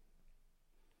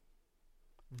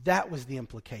 That was the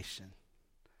implication.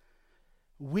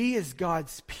 We as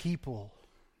God's people,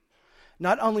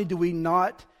 not only do we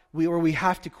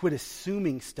have to quit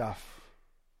assuming stuff,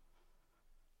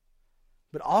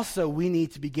 But also we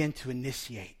need to begin to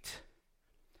initiate.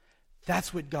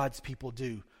 That's what God's people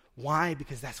do. Why?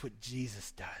 Because that's what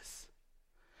Jesus does.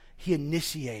 He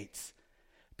initiates.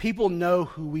 People know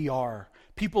who we are.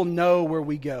 People know where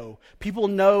we go. People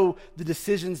know the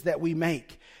decisions that we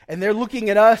make. And they're looking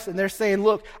at us and they're saying,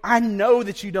 look, I know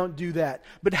that you don't do that.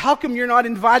 But how come you're not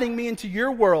inviting me into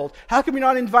your world? How come you're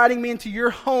not inviting me into your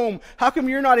home? How come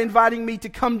you're not inviting me to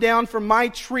come down from my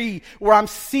tree where I'm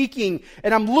seeking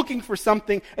and I'm looking for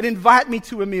something and invite me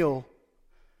to a meal,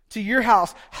 to your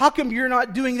house? How come you're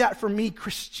not doing that for me,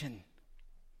 Christian?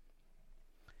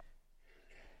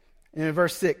 And in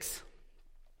verse 6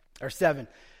 or 7,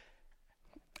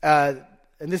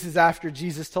 and this is after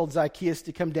Jesus told Zacchaeus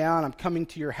to come down. I'm coming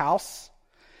to your house.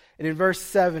 And in verse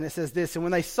 7 it says this, and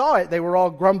when they saw it, they were all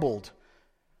grumbled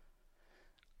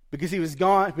because he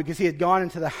had gone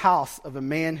into the house of a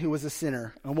man who was a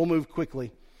sinner. And we'll move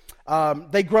quickly.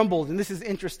 They grumbled, and this is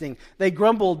interesting. They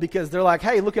grumbled because they're like,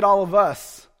 hey, look at all of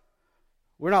us.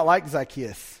 We're not like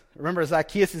Zacchaeus. Remember,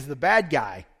 Zacchaeus is the bad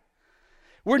guy.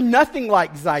 We're nothing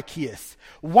like Zacchaeus.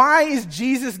 Why is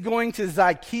Jesus going to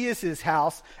Zacchaeus'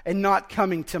 house and not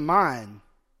coming to mine?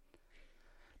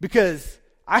 Because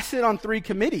I sit on 3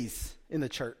 committees in the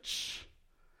church.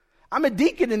 I'm a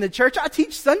deacon in the church. I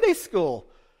teach Sunday school.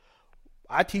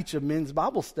 I teach a men's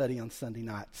Bible study on Sunday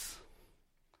nights.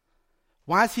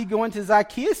 Why is he going to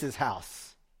Zacchaeus'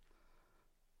 house?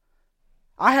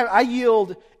 I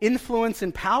yield influence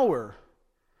and power.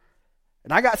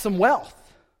 And I got some wealth.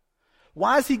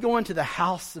 Why is he going to the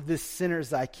house of this sinner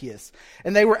Zacchaeus?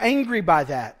 And they were angry by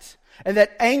that. And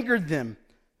that angered them.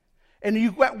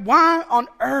 And why on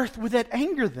earth would that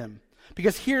anger them?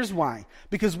 Because here's why.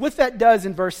 Because what that does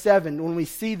in verse 7, when we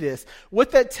see this,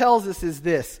 what that tells us is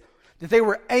this. That they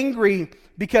were angry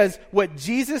because what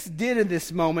Jesus did in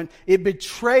this moment, it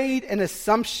betrayed an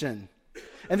assumption.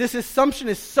 And this assumption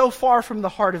is so far from the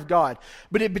heart of God.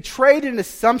 But it betrayed an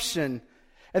assumption.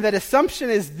 And that assumption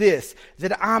is this,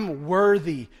 that I'm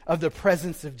worthy of the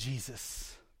presence of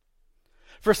Jesus.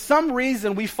 For some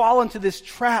reason, we fall into this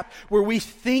trap where we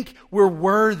think we're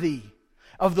worthy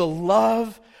of the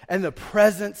love and the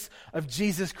presence of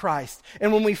Jesus Christ.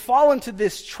 And when we fall into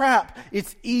this trap,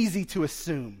 it's easy to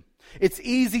assume. It's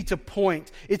easy to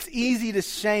point. It's easy to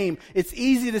shame. It's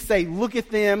easy to say, look at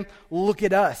them, look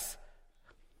at us.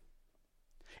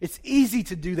 It's easy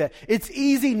to do that. It's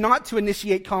easy not to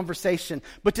initiate conversation,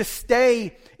 but to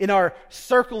stay in our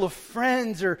circle of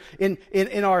friends or in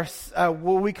our,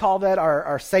 what we call that,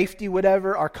 our safety,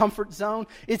 whatever, our comfort zone.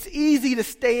 It's easy to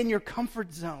stay in your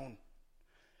comfort zone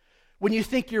when you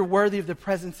think you're worthy of the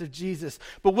presence of Jesus.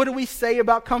 But what do we say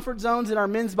about comfort zones in our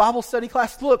men's Bible study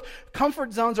class? Look,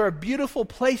 comfort zones are a beautiful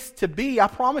place to be. I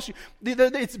promise you.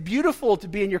 It's beautiful to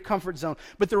be in your comfort zone.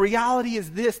 But the reality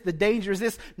is this, the danger is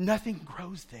this, nothing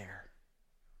grows there.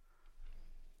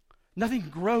 Nothing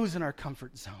grows in our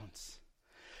comfort zones.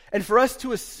 And for us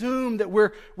to assume that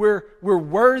we're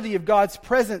worthy of God's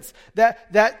presence,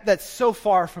 that's so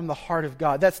far from the heart of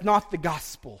God. That's not the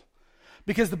gospel.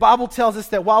 Because the Bible tells us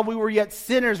that while we were yet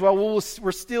sinners, while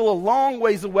we're still a long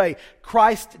ways away,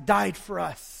 Christ died for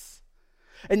us.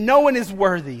 And no one is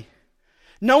worthy.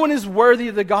 No one is worthy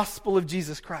of the gospel of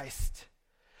Jesus Christ.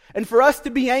 And for us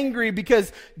to be angry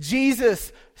because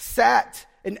Jesus sat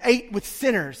and ate with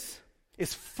sinners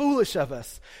is foolish of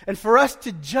us. And for us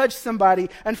to judge somebody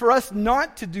and for us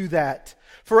not to do that,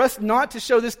 for us not to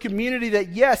show this community that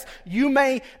yes, you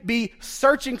may be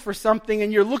searching for something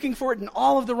and you're looking for it in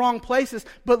all of the wrong places,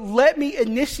 but let me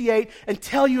initiate and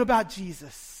tell you about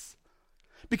Jesus.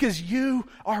 Because you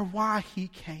are why he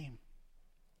came.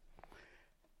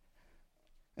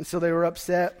 And so they were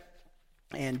upset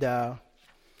and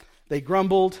they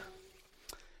grumbled.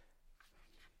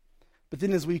 But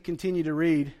then as we continue to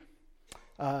read,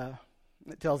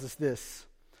 it tells us this.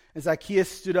 And Zacchaeus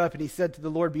stood up and he said to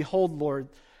the Lord, behold, Lord,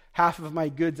 half of my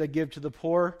goods I give to the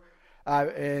poor.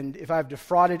 And if I've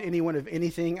defrauded anyone of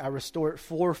anything, I restore it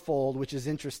fourfold, which is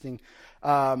interesting.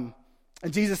 And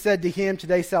Jesus said to him,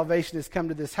 today salvation has come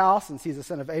to this house, and he's the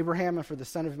son of Abraham, and for the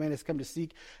Son of Man has come to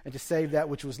seek and to save that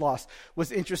which was lost.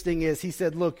 What's interesting is he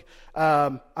said, look,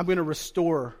 I'm going to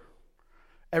restore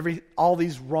all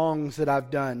these wrongs that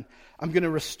I've done. I'm going to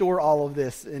restore all of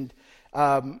this. And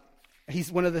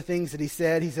he's one of the things that he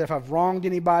said, if I've wronged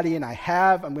anybody, and I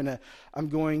have, I'm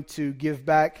going to give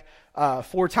back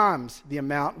 4 times the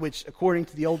amount, which according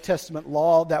to the Old Testament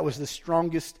law, that was the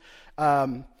strongest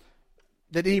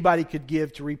that anybody could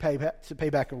give to pay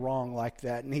back a wrong like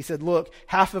that. And he said, look,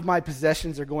 half of my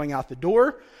possessions are going out the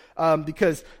door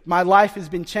because my life has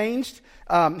been changed.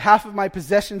 Half of my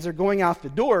possessions are going out the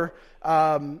door.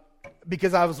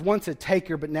 because I was once a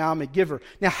taker, but now I'm a giver.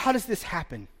 Now, how does this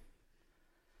happen?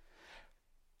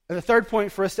 And the third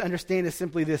point for us to understand is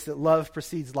simply this, that love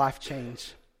precedes life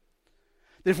change.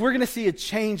 That if we're going to see a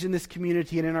change in this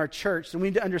community and in our church, then we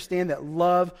need to understand that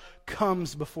love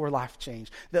comes before life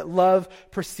change. That love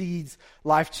precedes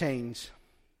life change.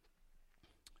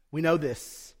 We know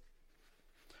this.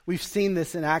 We've seen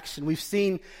this in action. We've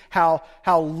seen how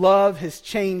love has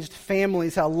changed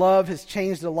families, how love has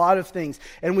changed a lot of things.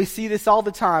 And we see this all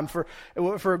the time. For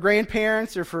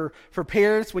grandparents or for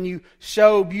parents, when you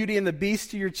show Beauty and the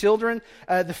Beast to your children,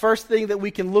 the first thing that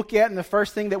we can look at and the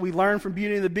first thing that we learn from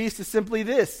Beauty and the Beast is simply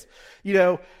this.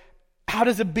 How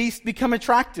does a beast become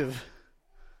attractive?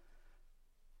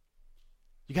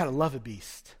 You got to love a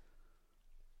beast.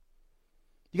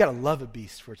 You got to love a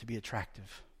beast for it to be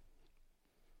attractive.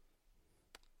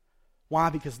 Why?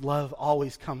 Because love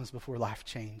always comes before life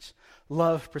change.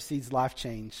 Love precedes life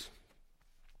change.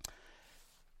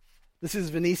 This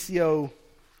is Vinicio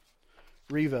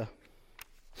Riva.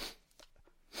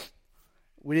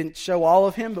 We didn't show all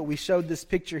of him, but we showed this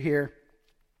picture here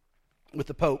with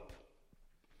the Pope.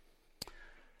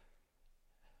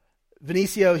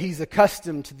 Vinicio, he's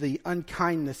accustomed to the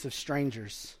unkindness of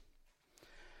strangers.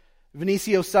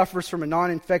 Vinicio suffers from a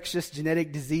non-infectious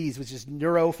genetic disease, which is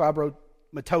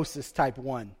neurofibromatosis type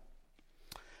 1.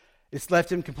 It's left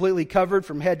him completely covered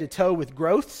from head to toe with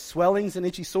growths, swellings, and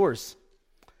itchy sores.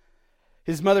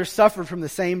 His mother suffered from the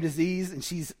same disease, and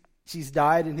she's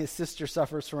died, and his sister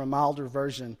suffers from a milder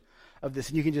version of this.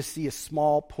 And you can just see a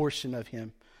small portion of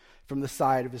him from the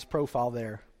side of his profile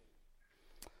there.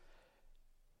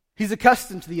 He's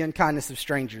accustomed to the unkindness of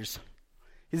strangers.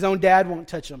 His own dad won't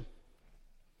touch him.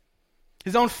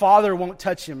 His own father won't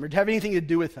touch him or have anything to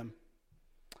do with him.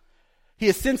 He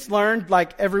has since learned,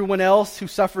 like everyone else who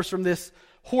suffers from this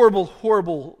horrible,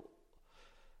 horrible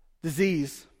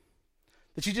disease,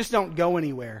 that you just don't go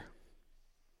anywhere.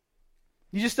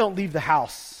 You just don't leave the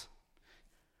house.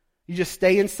 You just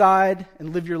stay inside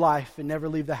and live your life and never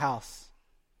leave the house.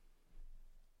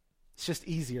 It's just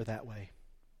easier that way.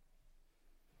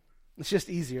 It's just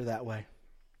easier that way.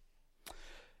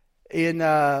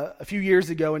 A few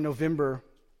years ago in November,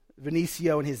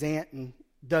 Vinicio and his aunt and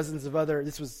dozens of other,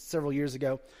 this was several years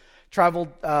ago, traveled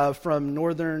from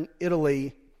northern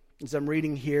Italy, as I'm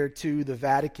reading here, to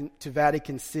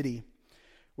Vatican City,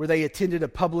 where they attended a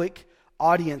public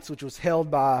audience which was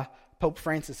held by Pope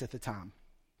Francis at the time.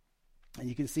 And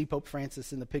you can see Pope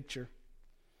Francis in the picture.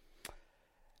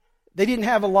 They didn't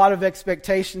have a lot of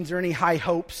expectations or any high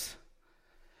hopes.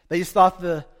 They just thought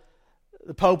the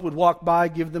Pope would walk by,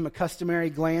 give them a customary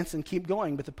glance, and keep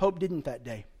going. But the Pope didn't that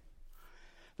day.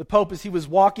 The Pope, as he was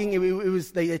walking,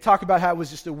 they talk about how it was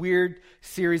just a weird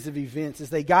series of events. As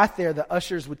they got there, the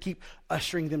ushers would keep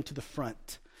ushering them to the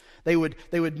front. They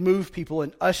would move people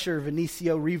and usher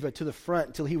Vinicio Riva to the front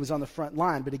until he was on the front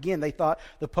line. But again, they thought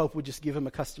the Pope would just give him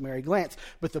a customary glance.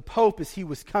 But the Pope, as he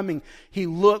was coming, he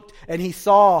looked and he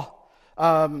saw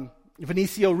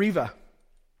Vinicio Riva.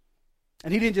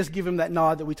 And he didn't just give him that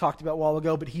nod that we talked about a while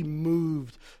ago, but he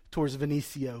moved towards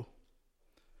Vinicio.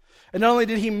 And not only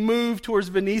did he move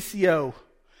towards Vinicio,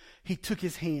 he took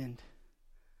his hand.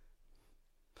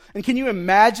 And can you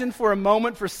imagine for a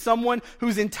moment for someone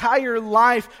whose entire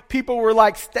life people were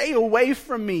like, stay away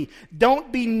from me,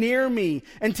 don't be near me,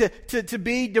 and to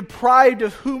be deprived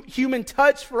of human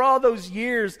touch for all those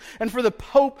years, and for the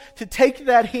Pope to take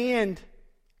that hand.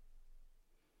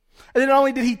 And then not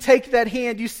only did he take that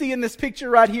hand, you see in this picture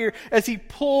right here, as he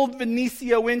pulled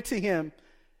Vinicio into him,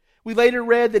 we later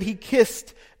read that he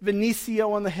kissed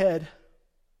Vinicio on the head.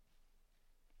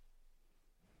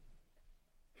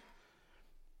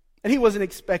 And he wasn't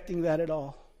expecting that at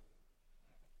all.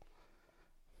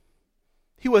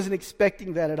 He wasn't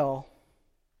expecting that at all.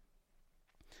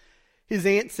 His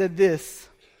aunt said this.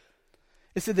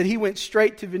 It said that he went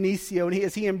straight to Vinicio, and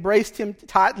as he embraced him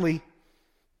tightly,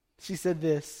 she said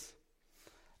this: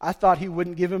 I thought he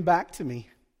wouldn't give him back to me,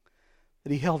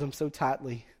 that he held him so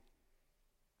tightly.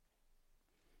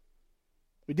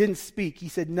 We didn't speak. He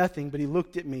said nothing, but he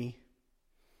looked at me.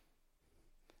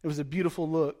 It was a beautiful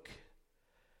look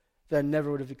that I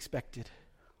never would have expected.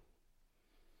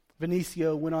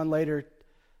 Vinicio went on later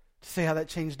to say how that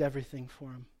changed everything for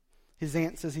him. His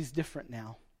aunt says he's different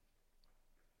now.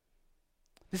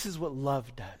 This is what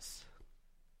love does.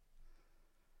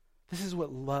 This is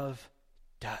what love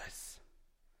does.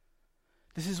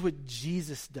 This is what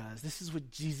Jesus does. This is what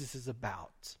Jesus is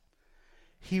about.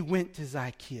 He went to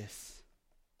Zacchaeus.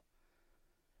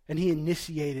 And he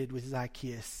initiated with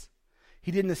Zacchaeus.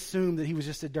 He didn't assume that he was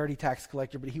just a dirty tax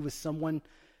collector, but he was someone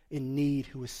in need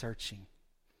who was searching.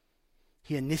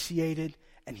 He initiated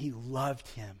and he loved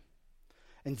him.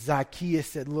 And Zacchaeus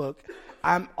said, look,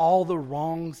 I'm all the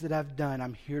wrongs that I've done,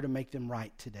 I'm here to make them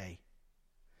right today.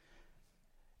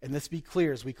 And let's be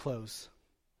clear as we close.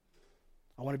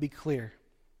 I want to be clear.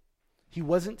 He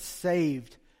wasn't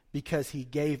saved because he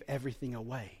gave everything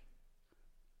away.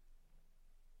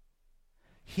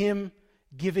 Him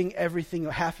giving everything,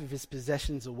 half of his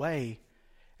possessions away,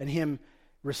 and him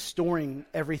restoring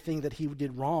everything that he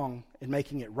did wrong and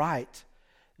making it right,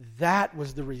 that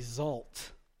was the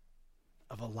result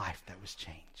of a life that was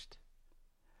changed.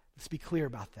 Let's be clear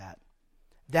about that.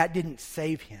 That didn't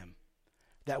save him.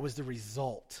 That was the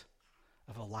result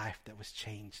of a life that was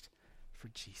changed for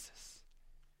Jesus.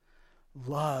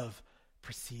 Love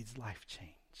precedes life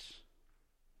change.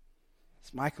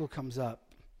 As Michael comes up,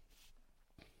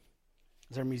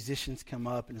 as our musicians come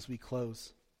up, and as we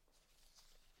close,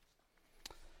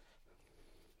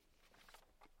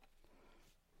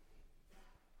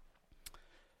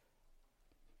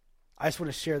 I just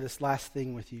want to share this last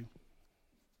thing with you.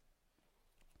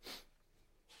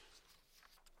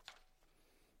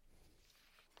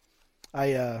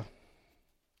 I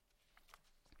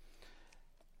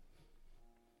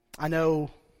know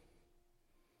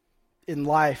in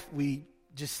life we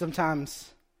just sometimes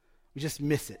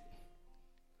miss it.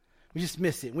 We just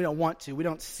miss it. We don't want to. We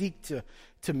don't seek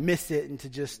to miss it and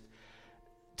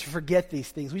to forget these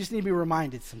things. We just need to be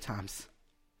reminded sometimes.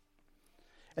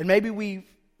 And maybe we've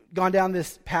gone down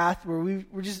this path where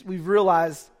we've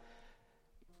realized,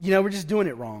 we're just doing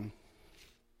it wrong.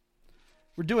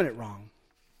 We're doing it wrong.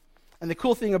 And the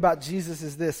cool thing about Jesus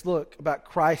is this, look, about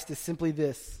Christ is simply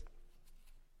this,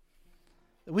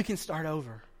 that we can start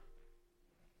over.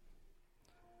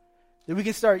 That we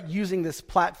can start using this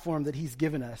platform that he's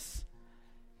given us.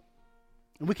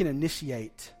 And we can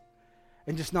initiate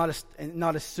and just not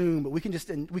assume, but we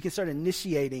can start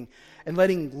initiating and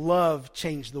letting love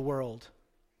change the world.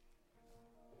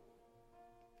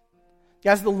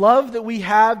 Guys, the love that we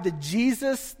have, the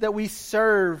Jesus that we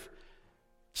serve,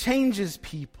 changes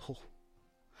people.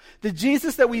 The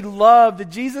Jesus that we love, the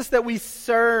Jesus that we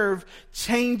serve,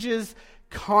 changes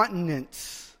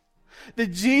continents. The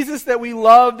Jesus that we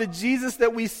love, the Jesus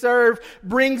that we serve,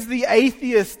 brings the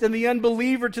atheist and the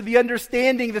unbeliever to the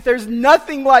understanding that there's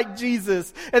nothing like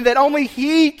Jesus and that only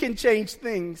he can change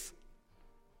things.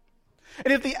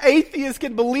 And if the atheist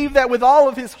can believe that with all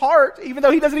of his heart, even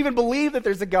though he doesn't even believe that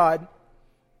there's a God,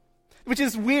 which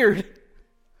is weird,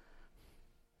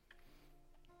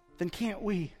 then can't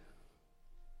we?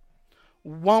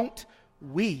 Won't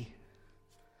we?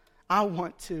 I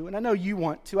want to, and I know you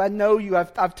want to. I know you.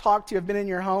 I've talked to you. I've been in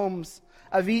your homes.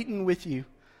 I've eaten with you.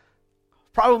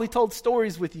 Probably told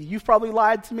stories with you. You've probably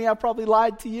lied to me. I've probably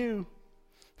lied to you.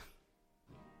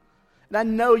 And I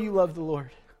know you love the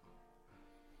Lord.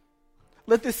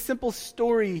 Let this simple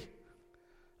story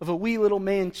of a wee little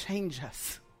man change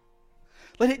us.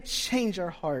 Let it change our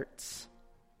hearts.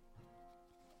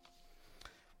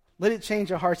 Let it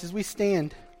change our hearts as we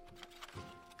stand.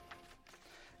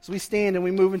 As we stand and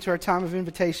we move into our time of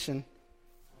invitation,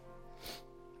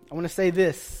 I want to say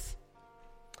this.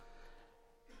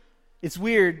 It's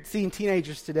weird seeing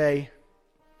teenagers today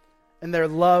and their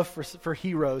love for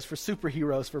heroes, for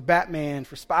superheroes, for Batman,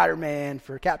 for Spider-Man,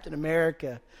 for Captain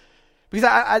America. Because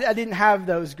I didn't have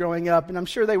those growing up, and I'm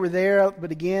sure they were there,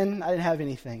 but again, I didn't have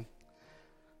anything.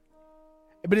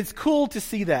 But it's cool to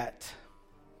see that.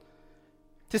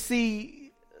 To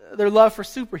see their love for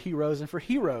superheroes and for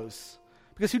heroes.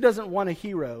 Because who doesn't want a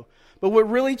hero? But what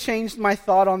really changed my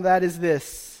thought on that is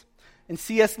this. And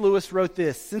C.S. Lewis wrote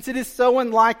this. Since it is so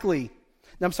likely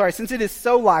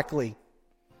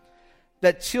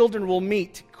that children will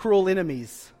meet cruel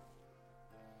enemies,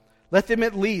 let them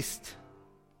at least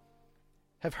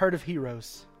have heard of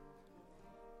heroes.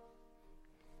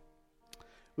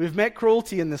 We've met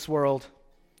cruelty in this world,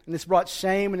 and it's brought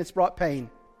shame and it's brought pain.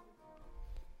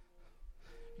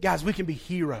 Guys, we can be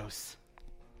heroes.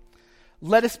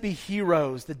 Let us be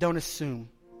heroes that don't assume.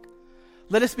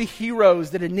 Let us be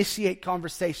heroes that initiate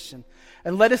conversation.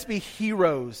 And let us be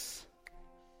heroes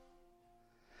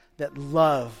that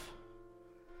love.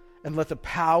 And let the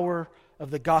power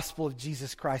of the gospel of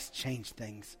Jesus Christ change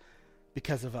things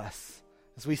because of us.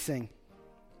 As we sing.